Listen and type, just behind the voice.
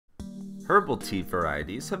Herbal tea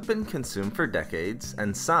varieties have been consumed for decades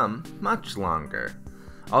and some much longer.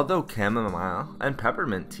 Although chamomile and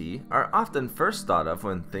peppermint tea are often first thought of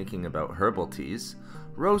when thinking about herbal teas,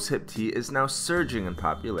 rosehip tea is now surging in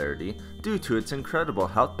popularity due to its incredible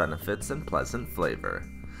health benefits and pleasant flavor.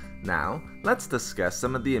 Now, let's discuss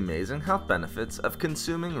some of the amazing health benefits of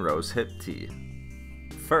consuming rosehip tea.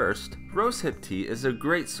 First, rosehip tea is a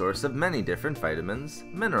great source of many different vitamins,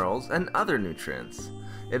 minerals, and other nutrients.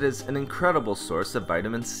 It is an incredible source of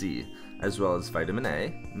vitamin C, as well as vitamin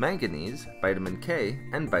A, manganese, vitamin K,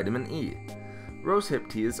 and vitamin E. Rosehip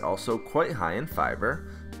tea is also quite high in fiber,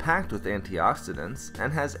 packed with antioxidants,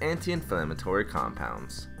 and has anti-inflammatory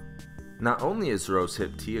compounds. Not only is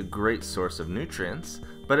rosehip tea a great source of nutrients,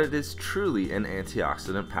 but it is truly an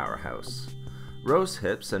antioxidant powerhouse.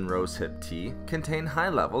 Rosehips and rosehip tea contain high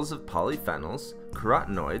levels of polyphenols,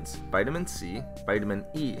 carotenoids, vitamin C, vitamin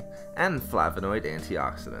E, and flavonoid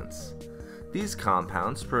antioxidants. These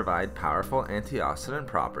compounds provide powerful antioxidant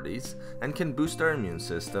properties and can boost our immune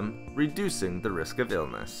system, reducing the risk of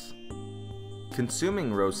illness. Consuming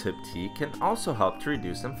rosehip tea can also help to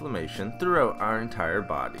reduce inflammation throughout our entire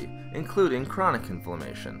body, including chronic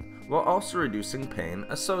inflammation, while also reducing pain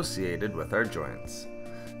associated with our joints.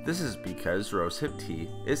 This is because rosehip tea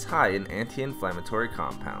is high in anti-inflammatory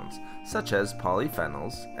compounds, such as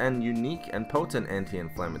polyphenols, and unique and potent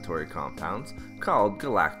anti-inflammatory compounds called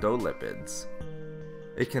galactolipids.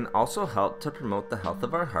 It can also help to promote the health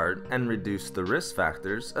of our heart and reduce the risk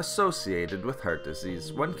factors associated with heart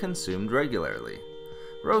disease when consumed regularly.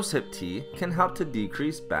 Rosehip tea can help to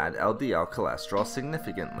decrease bad LDL cholesterol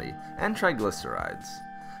significantly and triglycerides.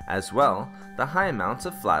 As well, the high amounts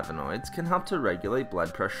of flavonoids can help to regulate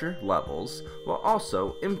blood pressure levels while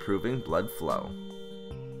also improving blood flow.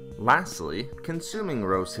 Lastly, consuming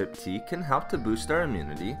rosehip tea can help to boost our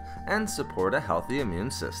immunity and support a healthy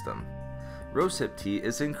immune system. Rosehip tea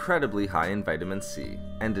is incredibly high in vitamin C,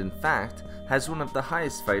 and in fact, has one of the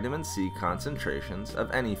highest vitamin C concentrations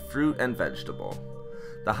of any fruit and vegetable.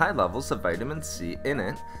 The high levels of vitamin C in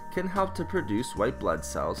it can help to produce white blood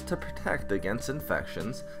cells to protect against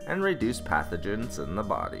infections and reduce pathogens in the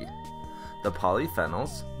body. The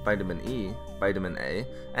polyphenols, vitamin E, vitamin A,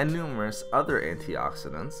 and numerous other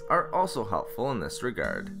antioxidants are also helpful in this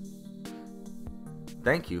regard.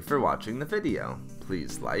 Thank you for watching the video.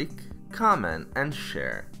 Please like, comment, and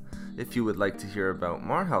share. If you would like to hear about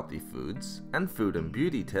more healthy foods and food and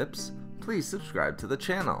beauty tips, please subscribe to the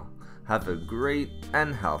channel. Have a great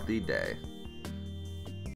and healthy day.